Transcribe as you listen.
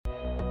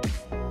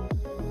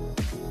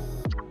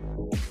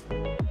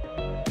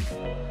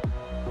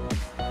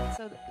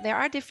there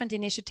are different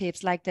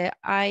initiatives like the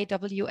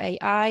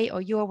IWAI,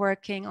 or you are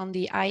working on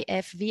the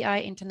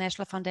IFVI,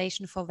 International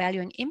Foundation for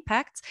Valuing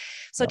Impacts.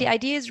 So the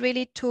idea is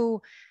really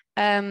to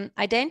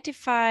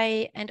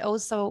identify and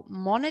also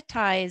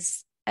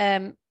monetize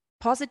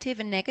positive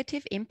and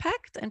negative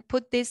impact and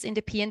put this in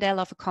the P&L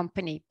of a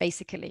company,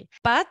 basically.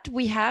 But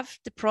we have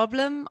the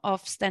problem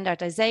of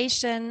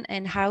standardization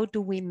and how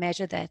do we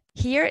measure that?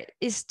 Here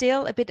is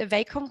still a bit of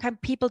vacuum.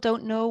 People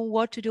don't know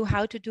what to do,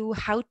 how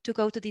to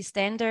go to these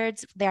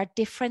standards. There are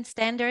different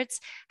standards.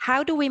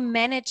 How do we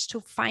manage to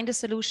find a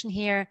solution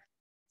here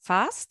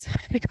fast?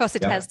 Because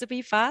it has to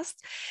be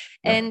fast.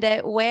 And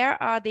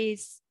where are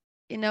these,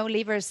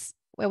 levers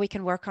where we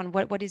can work on?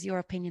 What is your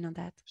opinion on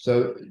that?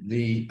 So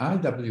the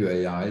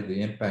IWAI,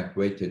 the Impact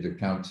Weighted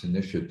Accounts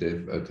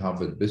Initiative at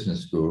Harvard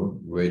Business School,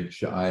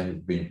 which I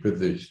have been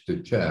privileged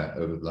to chair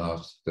over the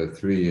last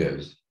 3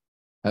 years,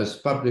 has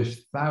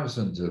published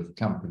thousands of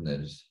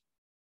companies'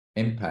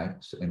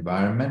 impacts,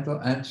 environmental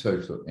and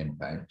social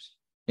impacts,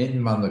 in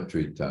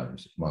monetary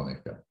terms,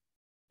 Monica.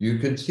 You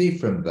can see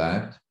from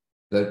that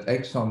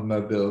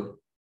ExxonMobil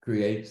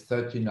creates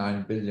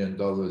 $39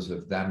 billion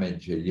of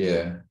damage a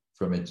year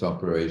from its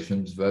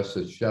operations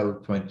versus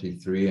Shell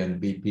 23 and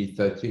BP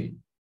 13.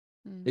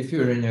 If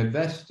you're an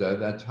investor,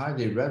 that's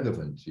highly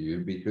relevant to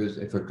you, because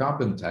if a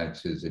carbon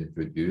tax is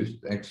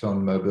introduced,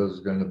 ExxonMobil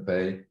is going to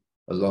pay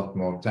a lot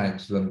more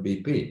tax than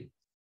BP.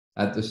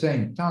 At the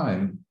same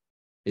time,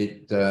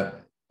 it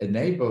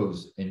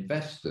enables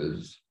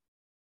investors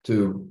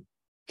to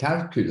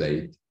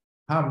calculate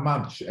how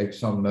much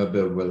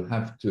ExxonMobil will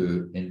have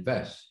to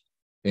invest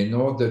in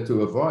order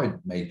to avoid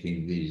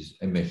making these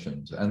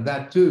emissions. And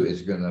that too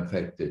is going to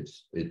affect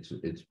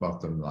its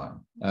bottom line.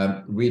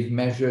 We've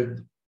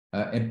measured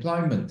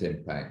employment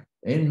impact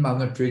in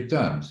monetary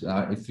terms.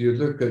 If you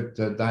look at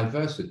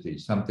diversity,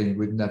 something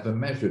we've never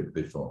measured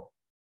before,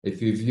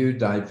 if you view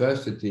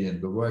diversity in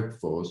the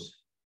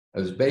workforce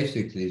as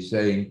basically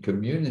saying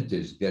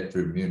communities get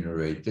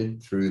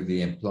remunerated through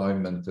the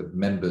employment of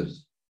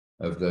members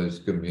of those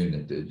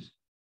communities,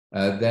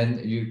 then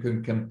you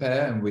can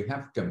compare, and we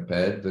have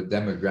compared, the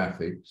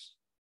demographics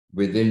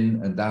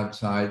within and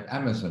outside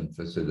Amazon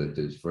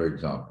facilities, for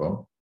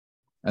example,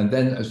 and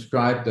then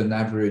ascribed an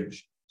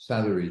average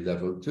salary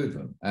level to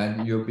them.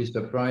 And you'll be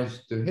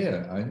surprised to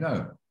hear, I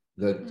know,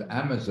 that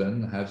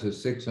Amazon has a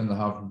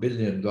 $6.5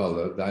 billion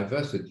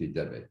diversity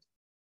debit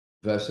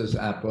versus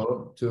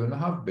Apple,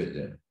 $2.5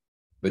 billion.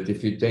 But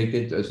if you take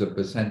it as a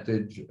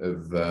percentage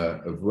of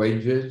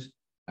wages,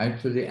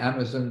 actually,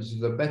 Amazon's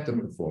the better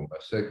performer,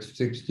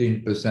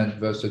 16%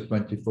 versus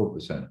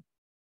 24%.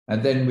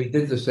 And then we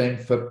did the same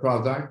for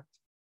product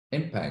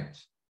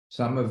impact.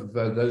 Some of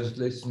those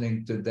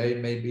listening today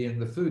may be in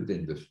the food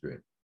industry.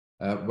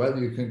 Well,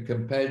 you can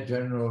compare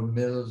General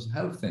Mills'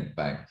 health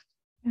impact,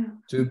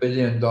 $2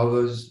 billion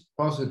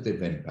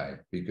positive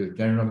impact, because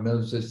General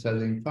Mills is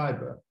selling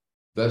fiber,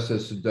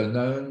 versus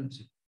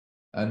Danone's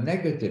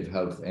negative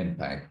health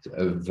impact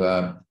of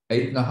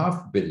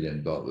 $8.5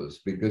 billion,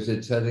 because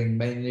it's selling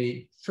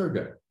mainly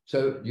sugar.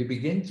 So you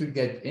begin to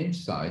get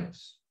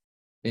insights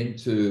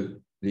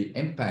into the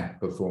impact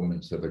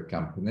performance of a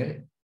company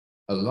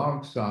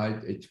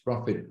alongside its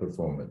profit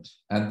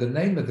performance. And the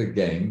name of the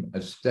game,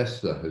 as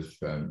Tesla has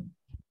shown,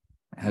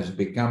 has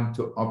become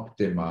to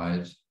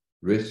optimize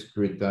risk,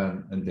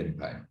 return, and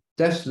impact.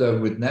 Tesla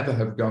would never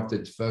have got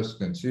its first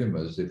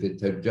consumers if it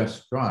had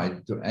just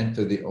tried to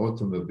enter the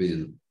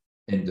automobile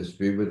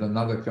industry with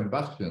another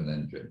combustion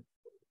engine.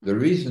 The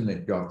reason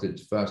it got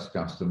its first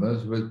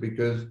customers was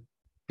because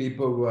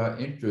people were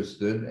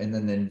interested in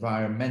an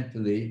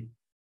environmentally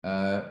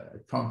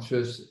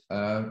conscious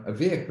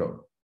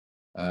vehicle.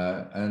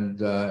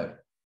 And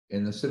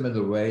in a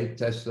similar way,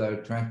 Tesla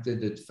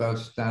attracted its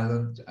first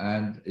talent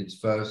and its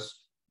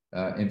first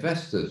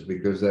investors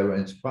because they were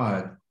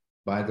inspired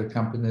by the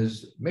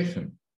company's mission.